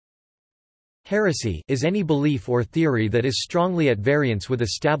Heresy is any belief or theory that is strongly at variance with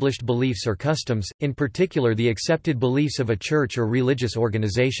established beliefs or customs, in particular the accepted beliefs of a church or religious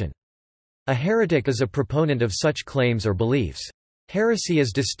organization. A heretic is a proponent of such claims or beliefs. Heresy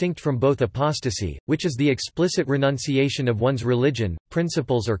is distinct from both apostasy, which is the explicit renunciation of one's religion,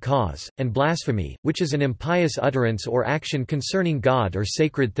 principles or cause, and blasphemy, which is an impious utterance or action concerning God or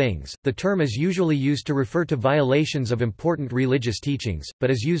sacred things. The term is usually used to refer to violations of important religious teachings,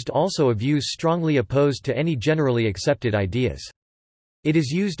 but is used also of views strongly opposed to any generally accepted ideas. It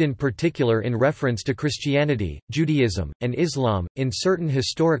is used in particular in reference to Christianity, Judaism, and Islam, in certain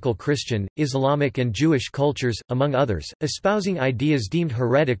historical Christian, Islamic and Jewish cultures, among others. Espousing ideas deemed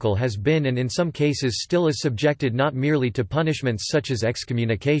heretical has been and in some cases still is subjected not merely to punishments such as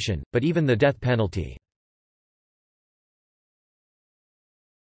excommunication, but even the death penalty.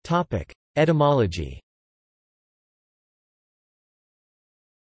 Etymology.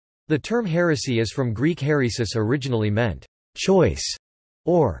 The term heresy is from Greek heresis, originally meant choice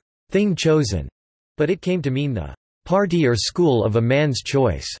or thing chosen, but it came to mean the party or school of a man's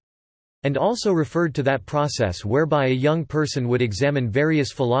choice, and also referred to that process whereby a young person would examine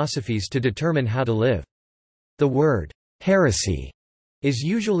various philosophies to determine how to live. The word heresy is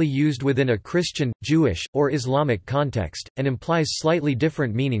usually used within a Christian, Jewish, or Islamic context, and implies slightly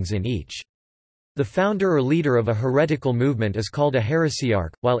different meanings in each. The founder or leader of a heretical movement is called a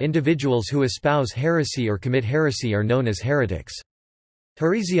heresiarch, while individuals who espouse heresy or commit heresy are known as heretics.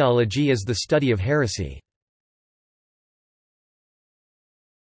 Heresiology is the study of heresy.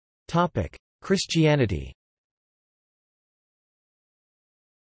 Christianity.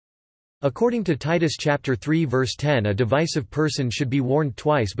 According to Titus chapter 3 verse 10, a divisive person should be warned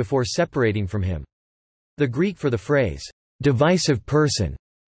twice before separating from him. The Greek for the phrase, divisive person,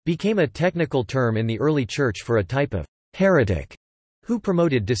 became a technical term in the early church for a type of heretic who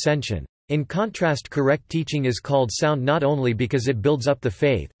promoted dissension. In contrast, correct teaching is called sound not only because it builds up the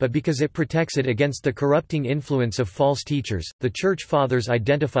faith, but because it protects it against the corrupting influence of false teachers. The Church Fathers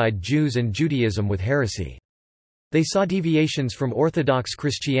identified Jews and Judaism with heresy. They saw deviations from Orthodox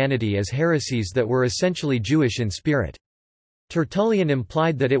Christianity as heresies that were essentially Jewish in spirit. Tertullian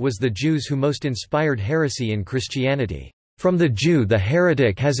implied that it was the Jews who most inspired heresy in Christianity. From the Jew, the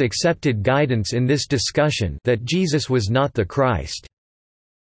heretic has accepted guidance in this discussion that Jesus was not the Christ.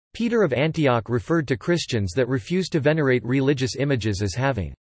 Peter of Antioch referred to Christians that refused to venerate religious images as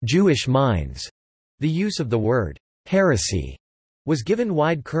having Jewish minds. The use of the word heresy was given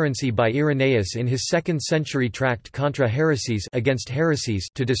wide currency by Irenaeus in his 2nd-century tract Contra Heresies, against heresies,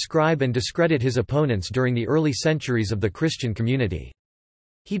 to describe and discredit his opponents during the early centuries of the Christian community.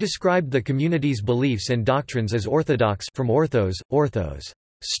 He described the community's beliefs and doctrines as orthodox, from orthos,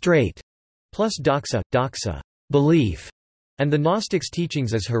 straight, plus doxa, belief, and the Gnostics'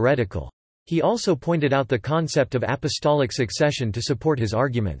 teachings as heretical. He also pointed out the concept of apostolic succession to support his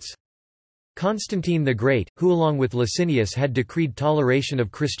arguments. Constantine the Great, who along with Licinius had decreed toleration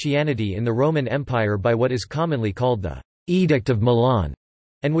of Christianity in the Roman Empire by what is commonly called the Edict of Milan,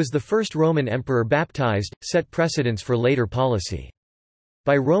 and was the first Roman emperor baptized, set precedents for later policy.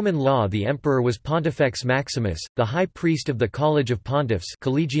 By Roman law the emperor was Pontifex Maximus, the high priest of the College of Pontiffs,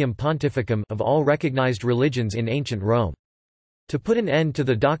 Collegium Pontificum, of all recognized religions in ancient Rome. To put an end to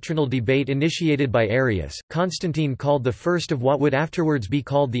the doctrinal debate initiated by Arius, Constantine called the first of what would afterwards be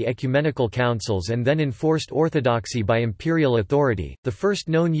called the ecumenical councils and then enforced orthodoxy by imperial authority. The first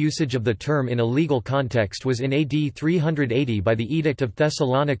known usage of the term in a legal context was in AD 380 by the Edict of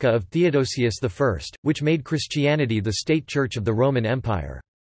Thessalonica of Theodosius I, which made Christianity the state church of the Roman Empire.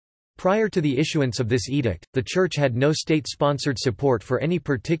 Prior to the issuance of this edict, the Church had no state-sponsored support for any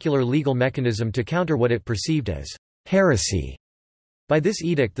particular legal mechanism to counter what it perceived as heresy. By this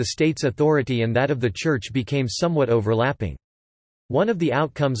edict the state's authority and that of the Church became somewhat overlapping. One of the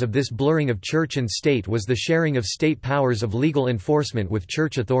outcomes of this blurring of Church and state was the sharing of state powers of legal enforcement with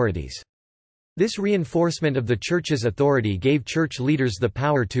Church authorities. This reinforcement of the Church's authority gave Church leaders the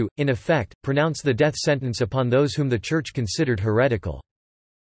power to, in effect, pronounce the death sentence upon those whom the Church considered heretical.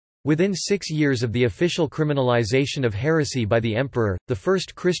 Within 6 years of the official criminalization of heresy by the emperor, the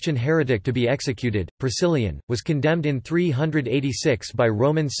first Christian heretic to be executed, Priscillian, was condemned in 386 by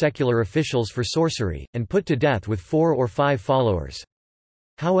Roman secular officials for sorcery, and put to death with 4 or 5 followers.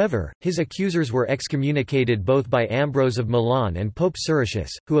 However, his accusers were excommunicated both by Ambrose of Milan and Pope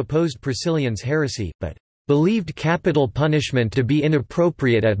Siricius, who opposed Priscillian's heresy, but believed capital punishment to be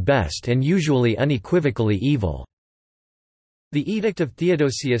inappropriate at best and usually unequivocally evil. The Edict of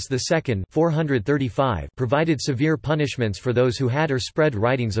Theodosius II 435 provided severe punishments for those who had or spread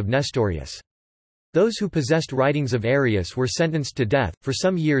writings of Nestorius. Those who possessed writings of Arius were sentenced to death. For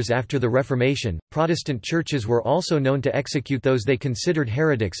some years after the Reformation, Protestant churches were also known to execute those they considered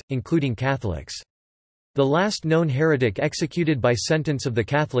heretics, including Catholics. The last known heretic executed by sentence of the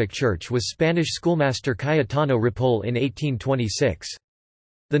Catholic Church was Spanish schoolmaster Cayetano Ripoll in 1826.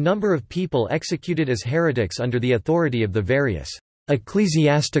 The number of people executed as heretics under the authority of the various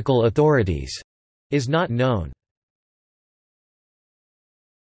ecclesiastical authorities is not known.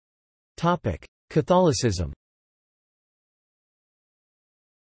 Catholicism.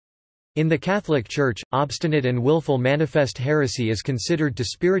 In the Catholic Church, obstinate and willful manifest heresy is considered to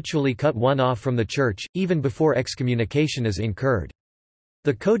spiritually cut one off from the Church, even before excommunication is incurred.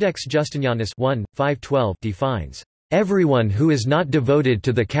 The Codex Justinianus 1:512 defines, "Everyone who is not devoted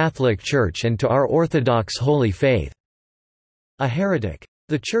to the Catholic Church and to our Orthodox holy faith," a heretic.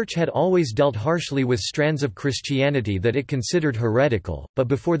 The Church had always dealt harshly with strands of Christianity that it considered heretical, but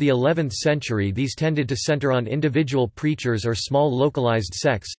before the 11th century these tended to center on individual preachers or small localized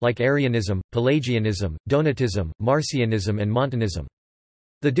sects, like Arianism, Pelagianism, Donatism, Marcionism and Montanism.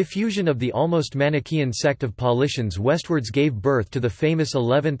 The diffusion of the almost Manichaean sect of Paulicians westwards gave birth to the famous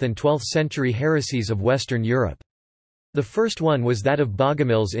 11th and 12th century heresies of Western Europe. The first one was that of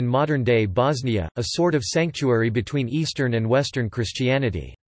Bogomils in modern-day Bosnia, a sort of sanctuary between Eastern and Western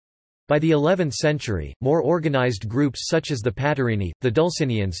Christianity. By the 11th century, more organized groups such as the Paterini, the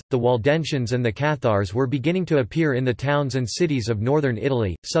Dulcinians, the Waldensians and the Cathars were beginning to appear in the towns and cities of northern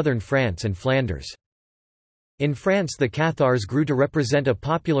Italy, southern France and Flanders. In France the Cathars grew to represent a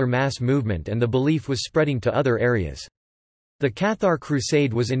popular mass movement and the belief was spreading to other areas. The Cathar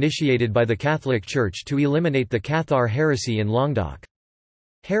Crusade was initiated by the Catholic Church to eliminate the Cathar heresy in Languedoc.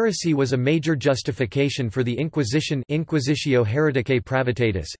 Heresy was a major justification for the Inquisition, Inquisitio Hereticae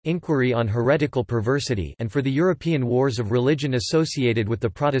Pravitatis, inquiry on heretical perversity, and for the European wars of religion associated with the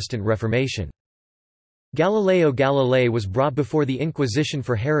Protestant Reformation. Galileo Galilei was brought before the Inquisition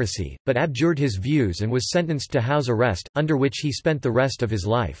for heresy, but abjured his views and was sentenced to house arrest, under which he spent the rest of his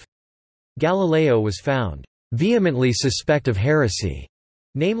life. Galileo was found vehemently suspect of heresy,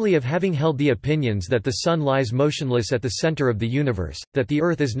 namely of having held the opinions that the Sun lies motionless at the center of the universe, that the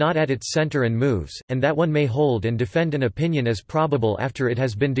Earth is not at its center and moves, and that one may hold and defend an opinion as probable after it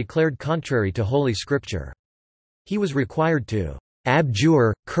has been declared contrary to Holy Scripture. He was required to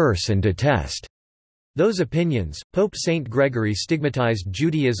abjure, curse and detest those opinions. Pope Saint Gregory stigmatized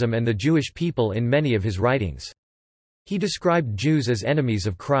Judaism and the Jewish people in many of his writings. He described Jews as enemies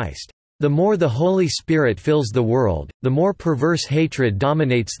of Christ. The more the Holy Spirit fills the world, the more perverse hatred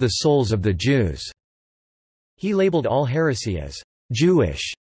dominates the souls of the Jews. He labeled all heresy as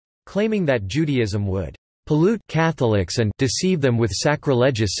Jewish, claiming that Judaism would pollute Catholics and deceive them with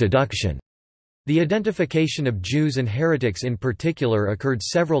sacrilegious seduction. The identification of Jews and heretics in particular occurred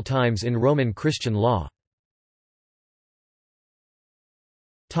several times in Roman Christian law.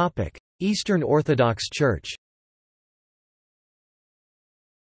 Eastern Orthodox Church.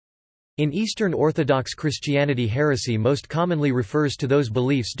 In Eastern Orthodox Christianity, heresy most commonly refers to those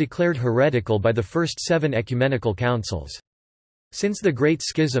beliefs declared heretical by the first 7 ecumenical councils. Since the Great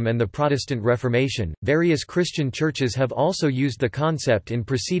Schism and the Protestant Reformation, various Christian churches have also used the concept in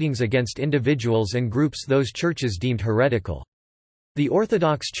proceedings against individuals and groups those churches deemed heretical. The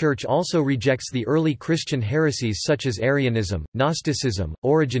Orthodox Church also rejects the early Christian heresies such as Arianism, Gnosticism,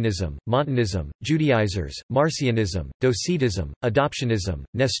 Origenism, Montanism, Judaizers, Marcionism, Docetism, Adoptionism,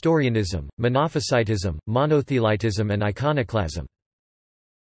 Nestorianism, Monophysitism, Monothelitism and Iconoclasm.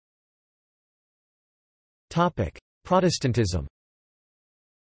 Protestantism.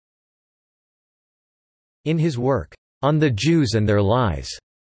 In his work, On the Jews and Their Lies,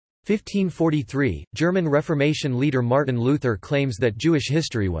 1543, German Reformation leader Martin Luther claims that Jewish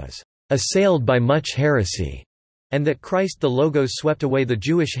history was assailed by much heresy, and that Christ the Logos swept away the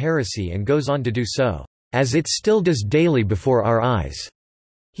Jewish heresy and goes on to do so, as it still does daily before our eyes.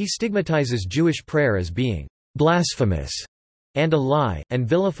 He stigmatizes Jewish prayer as being blasphemous and a lie, and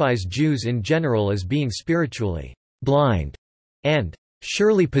vilifies Jews in general as being spiritually blind and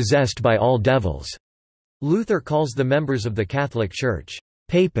surely possessed by all devils. Luther calls the members of the Catholic Church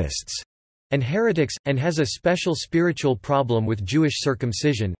Papists and heretics, and has a special spiritual problem with Jewish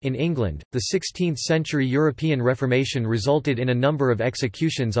circumcision. In England, the 16th century European Reformation resulted in a number of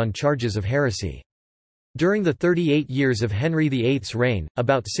executions on charges of heresy. During the 38 years of Henry VIII's reign,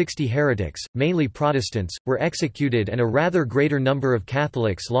 about 60 heretics, mainly Protestants, were executed and a rather greater number of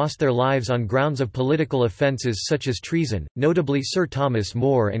Catholics lost their lives on grounds of political offences such as treason, notably Sir Thomas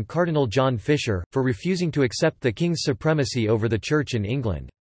More and Cardinal John Fisher, for refusing to accept the King's supremacy over the Church in England.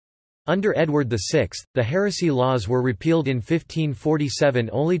 Under Edward VI, the heresy laws were repealed in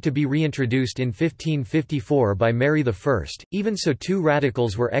 1547 only to be reintroduced in 1554 by Mary I. Even so, 2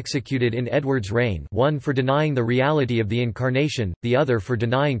 radicals were executed in Edward's reign, one for denying the reality of the Incarnation, the other for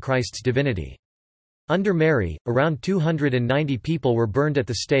denying Christ's divinity. Under Mary, around 290 people were burned at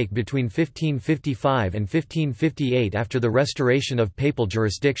the stake between 1555 and 1558 after the restoration of papal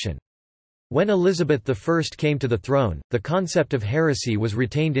jurisdiction. When Elizabeth I came to the throne, the concept of heresy was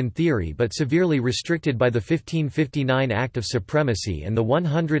retained in theory but severely restricted by the 1559 Act of Supremacy, and the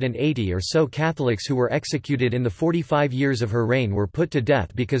 180 or so Catholics who were executed in the 45 years of her reign were put to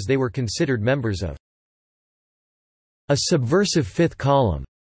death because they were considered members of a subversive fifth column.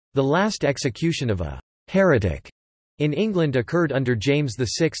 The last execution of a heretic in England occurred under James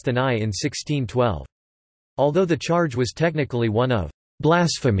VI and I in 1612. Although the charge was technically one of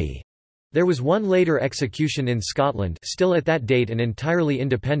blasphemy, there was one later execution in Scotland, still at that date an entirely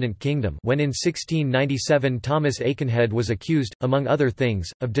independent kingdom, when in 1697 Thomas Aikenhead was accused, among other things,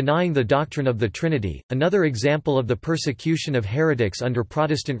 of denying the doctrine of the Trinity. Another example of the persecution of heretics under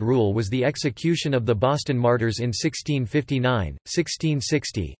Protestant rule was the execution of the Boston martyrs in 1659,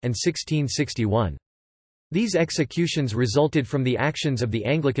 1660, and 1661. These executions resulted from the actions of the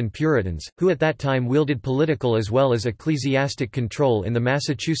Anglican Puritans, who at that time wielded political as well as ecclesiastic control in the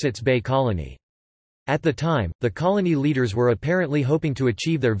Massachusetts Bay Colony. At the time, the colony leaders were apparently hoping to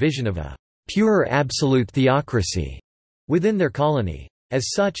achieve their vision of a pure absolute theocracy within their colony.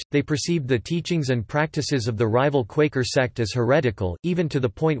 As such, they perceived the teachings and practices of the rival Quaker sect as heretical, even to the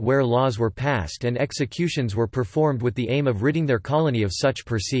point where laws were passed and executions were performed with the aim of ridding their colony of such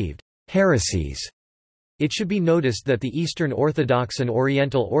perceived heresies. It should be noticed that the Eastern Orthodox and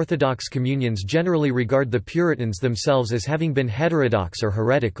Oriental Orthodox communions generally regard the Puritans themselves as having been heterodox or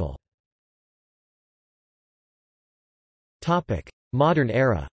heretical. Modern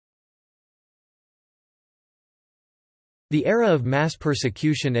era. The era of mass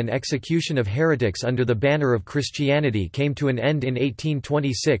persecution and execution of heretics under the banner of Christianity came to an end in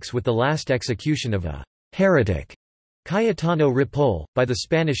 1826 with the last execution of a heretic, Cayetano Ripoll, by the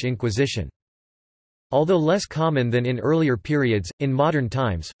Spanish Inquisition. Although less common than in earlier periods, in modern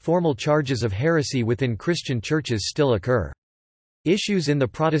times, formal charges of heresy within Christian churches still occur. Issues in the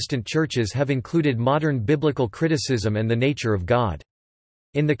Protestant churches have included modern biblical criticism and the nature of God.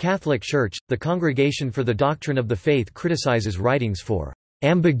 In the Catholic Church, the Congregation for the Doctrine of the Faith criticizes writings for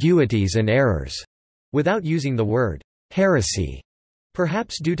ambiguities and errors, without using the word heresy.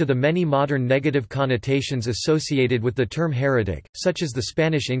 Perhaps due to the many modern negative connotations associated with the term heretic, such as the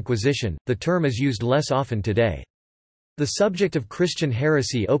Spanish Inquisition, the term is used less often today. The subject of Christian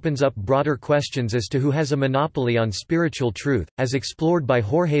heresy opens up broader questions as to who has a monopoly on spiritual truth, as explored by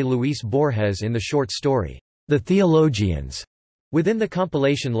Jorge Luis Borges in the short story, The Theologians. Within the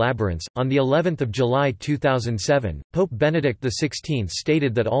compilation Labyrinths, on the 11th of July 2007, Pope Benedict XVI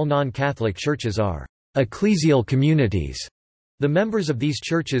stated that all non-Catholic churches are ecclesial communities. The members of these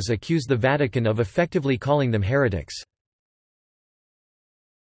churches accuse the Vatican of effectively calling them heretics.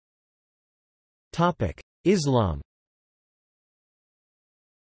 Islam.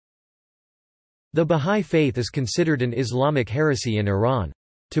 The Bahá'í Faith is considered an Islamic heresy in Iran.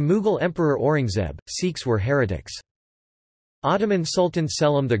 To Mughal Emperor Aurangzeb, Sikhs were heretics. Ottoman Sultan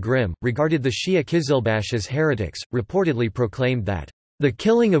Selim the Grim, regarded the Shia Kizilbash as heretics, reportedly proclaimed that the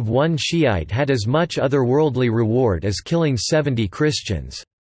killing of one Shiite had as much otherworldly reward as killing 70 Christians.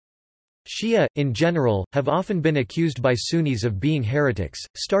 Shia, in general, have often been accused by Sunnis of being heretics.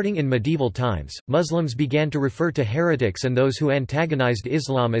 Starting in medieval times, Muslims began to refer to heretics and those who antagonized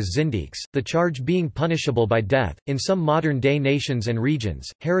Islam as zindiqs, the charge being punishable by death. In some modern-day nations and regions,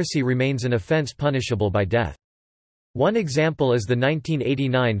 heresy remains an offense punishable by death. One example is the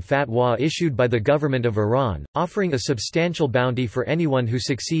 1989 fatwa issued by the government of Iran, offering a substantial bounty for anyone who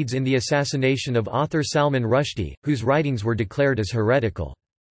succeeds in the assassination of author Salman Rushdie, whose writings were declared as heretical.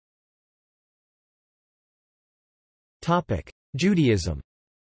 Judaism.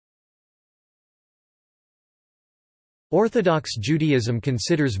 Orthodox Judaism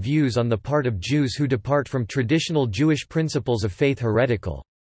considers views on the part of Jews who depart from traditional Jewish principles of faith heretical.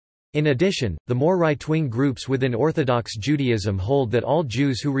 In addition, the more right-wing groups within Orthodox Judaism hold that all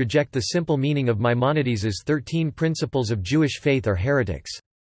Jews who reject the simple meaning of Maimonides' 13 principles of Jewish faith are heretics.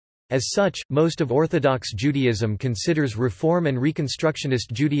 As such, most of Orthodox Judaism considers Reform and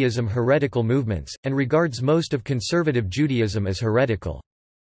Reconstructionist Judaism heretical movements, and regards most of conservative Judaism as heretical.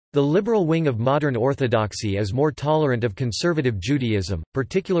 The liberal wing of modern Orthodoxy is more tolerant of conservative Judaism,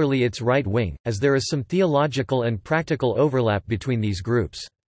 particularly its right wing, as there is some theological and practical overlap between these groups.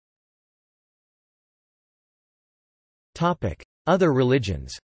 Other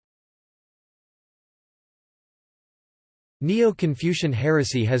religions. Neo-Confucian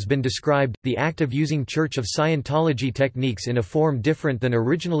heresy has been described, the act of using Church of Scientology techniques in a form different than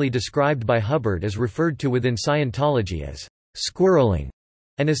originally described by Hubbard is referred to within Scientology as squirreling,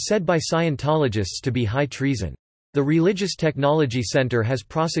 and is said by Scientologists to be high treason. The Religious Technology Center has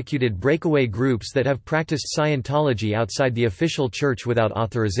prosecuted breakaway groups that have practiced Scientology outside the official church without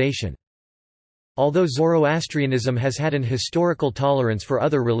authorization. Although Zoroastrianism has had an historical tolerance for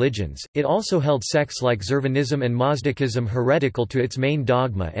other religions, it also held sects like Zurvanism and Mazdakism heretical to its main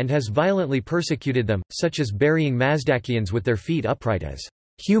dogma and has violently persecuted them, such as burying Mazdakians with their feet upright as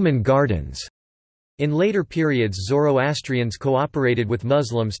human gardens. In later periods, Zoroastrians cooperated with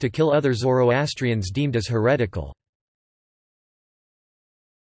Muslims to kill other Zoroastrians deemed as heretical.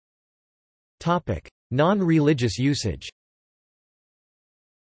 Non-religious usage.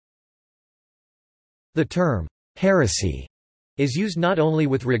 The term, heresy, is used not only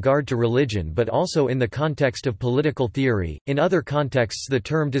with regard to religion but also in the context of political theory. In other contexts, the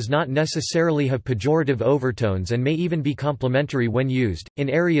term does not necessarily have pejorative overtones and may even be complimentary when used, in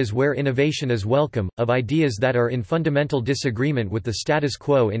areas where innovation is welcome, of ideas that are in fundamental disagreement with the status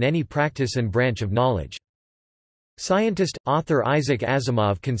quo in any practice and branch of knowledge. Scientist, author Isaac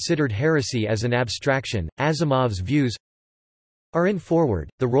Asimov considered heresy as an abstraction. Asimov's views are in Forward,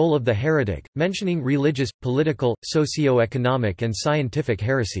 The Role of the Heretic, mentioning religious, political, socio-economic and scientific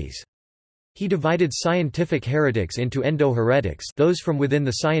heresies. He divided scientific heretics into endo-heretics, those from within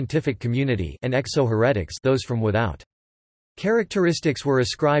the scientific community, and exo-heretics, those from without. Characteristics were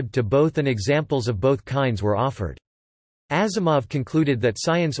ascribed to both and examples of both kinds were offered. Asimov concluded that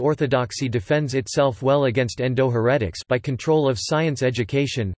science orthodoxy defends itself well against endo-heretics by control of science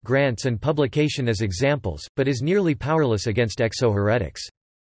education, grants and publication as examples, but is nearly powerless against exo-heretics.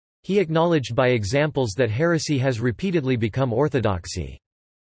 He acknowledged by examples that heresy has repeatedly become orthodoxy.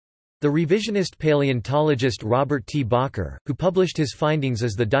 The revisionist paleontologist Robert T. Bacher, who published his findings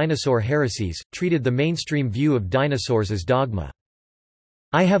as the Dinosaur Heresies, treated the mainstream view of dinosaurs as dogma.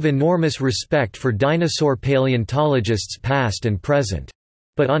 I have enormous respect for dinosaur paleontologists past and present.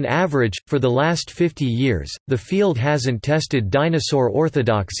 But on average, for the last 50 years, the field hasn't tested dinosaur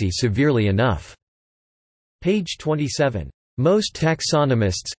orthodoxy severely enough. Page 27. Most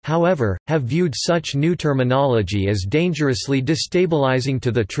taxonomists, however, have viewed such new terminology as dangerously destabilizing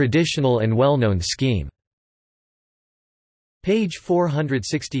to the traditional and well-known scheme. Page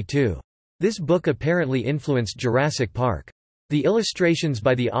 462. This book apparently influenced Jurassic Park. The illustrations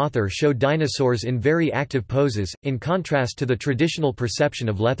by the author show dinosaurs in very active poses, in contrast to the traditional perception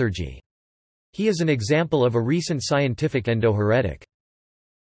of lethargy. He is an example of a recent scientific endo-heretic.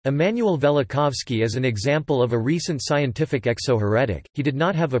 Emanuel Velikovsky is an example of a recent scientific exo-heretic. He did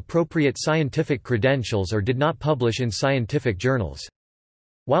not have appropriate scientific credentials or did not publish in scientific journals.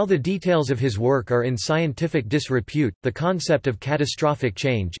 While the details of his work are in scientific disrepute, the concept of catastrophic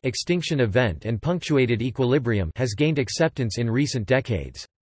change, extinction event and punctuated equilibrium has gained acceptance in recent decades.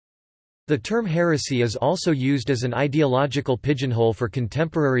 The term heresy is also used as an ideological pigeonhole for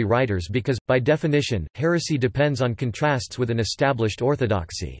contemporary writers because, by definition, heresy depends on contrasts with an established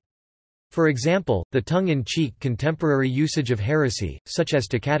orthodoxy. For example, the tongue-in-cheek contemporary usage of heresy, such as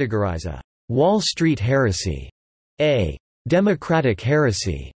to categorize a Wall Street heresy, a Democratic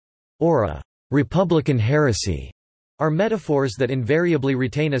heresy, or a Republican heresy, are metaphors that invariably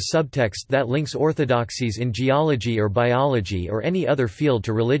retain a subtext that links orthodoxies in geology or biology or any other field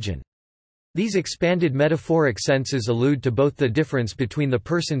to religion. These expanded metaphoric senses allude to both the difference between the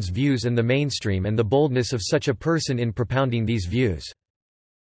person's views and the mainstream and the boldness of such a person in propounding these views.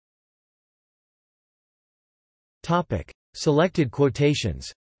 Selected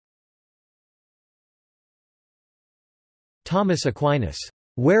quotations. Thomas Aquinas.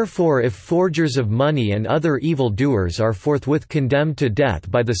 Wherefore if forgers of money and other evil-doers are forthwith condemned to death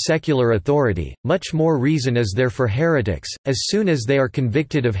by the secular authority, much more reason is there for heretics, as soon as they are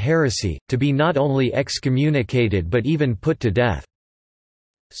convicted of heresy, to be not only excommunicated but even put to death.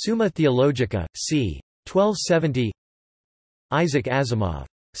 Summa Theologica, c. 1270. Isaac Asimov.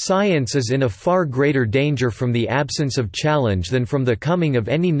 Science is in a far greater danger from the absence of challenge than from the coming of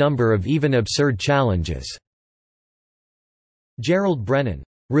any number of even absurd challenges. Gerald Brennan.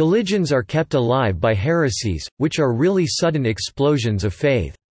 Religions are kept alive by heresies, which are really sudden explosions of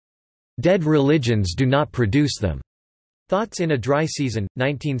faith. Dead religions do not produce them. Thoughts in a Dry Season,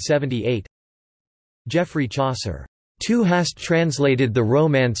 1978. Geoffrey Chaucer. Thou hast translated the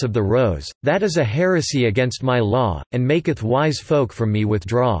Romance of the Rose, that is a heresy against my law, and maketh wise folk from me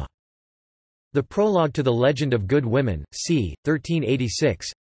withdraw. The Prologue to the Legend of Good Women, c.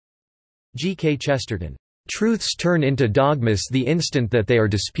 1386. G. K. Chesterton. Truths turn into dogmas the instant that they are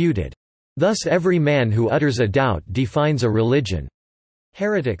disputed. Thus every man who utters a doubt defines a religion."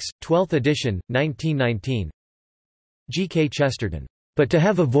 Heretics, 12th edition, 1919. G. K. Chesterton. "But to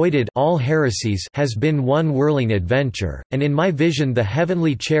have avoided all heresies has been one whirling adventure, and in my vision the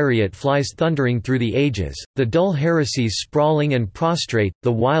heavenly chariot flies thundering through the ages, the dull heresies sprawling and prostrate,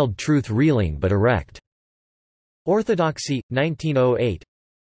 the wild truth reeling but erect." Orthodoxy, 1908.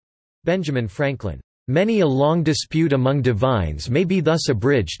 Benjamin Franklin. "Many a long dispute among divines may be thus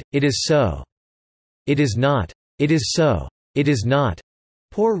abridged, it is so. It is not. It is so. It is not."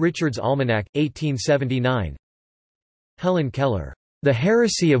 Poor Richard's Almanac, 1879. Helen Keller. "The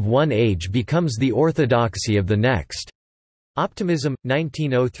heresy of one age becomes the orthodoxy of the next." Optimism,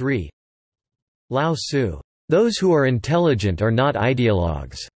 1903. Lao Tzu. "Those who are intelligent are not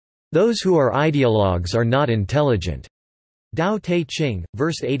ideologues. Those who are ideologues are not intelligent." Tao Te Ching,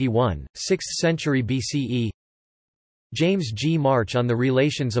 verse 81, 6th century BCE. James G. March on the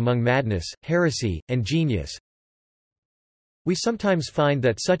relations among madness, heresy, and genius. We sometimes find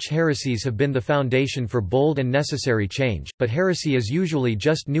that such heresies have been the foundation for bold and necessary change, but heresy is usually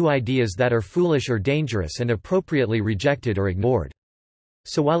just new ideas that are foolish or dangerous and appropriately rejected or ignored.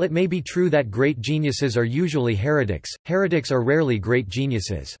 So while it may be true that great geniuses are usually heretics, heretics are rarely great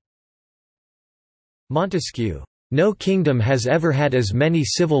geniuses. Montesquieu. "No kingdom has ever had as many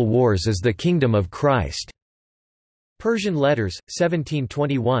civil wars as the kingdom of Christ." Persian Letters,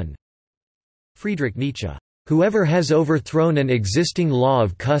 1721. Friedrich Nietzsche. "Whoever has overthrown an existing law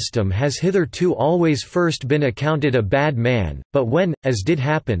of custom has hitherto always first been accounted a bad man, but when, as did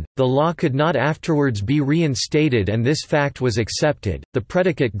happen, the law could not afterwards be reinstated and this fact was accepted, the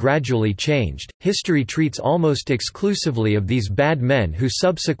predicate gradually changed. History treats almost exclusively of these bad men who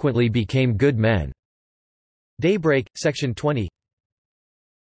subsequently became good men." Daybreak, section 20.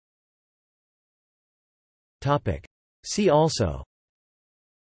 See also: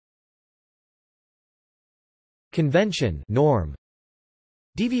 Convention norm,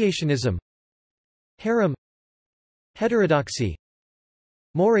 Deviationism, Harem, Heterodoxy,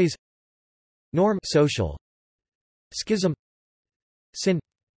 Mores, Norm social, Schism, Sin.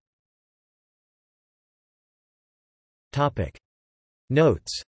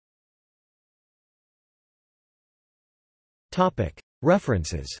 Notes.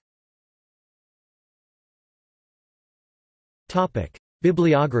 References.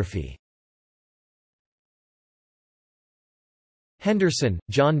 Bibliography. Henderson,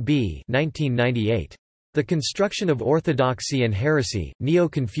 John B. 1998. The Construction of Orthodoxy and Heresy,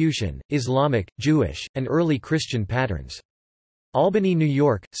 Neo-Confucian, Islamic, Jewish, and Early Christian Patterns. Albany, New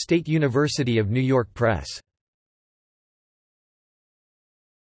York, State University of New York Press.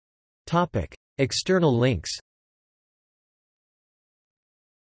 External links.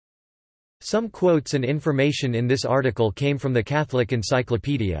 Some quotes and information in this article came from the Catholic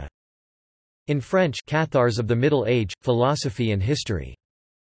Encyclopedia. In French, Cathars of the Middle Age, Philosophy and History.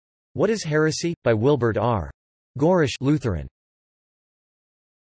 What is Heresy? By Wilbert R. Gorish, Lutheran.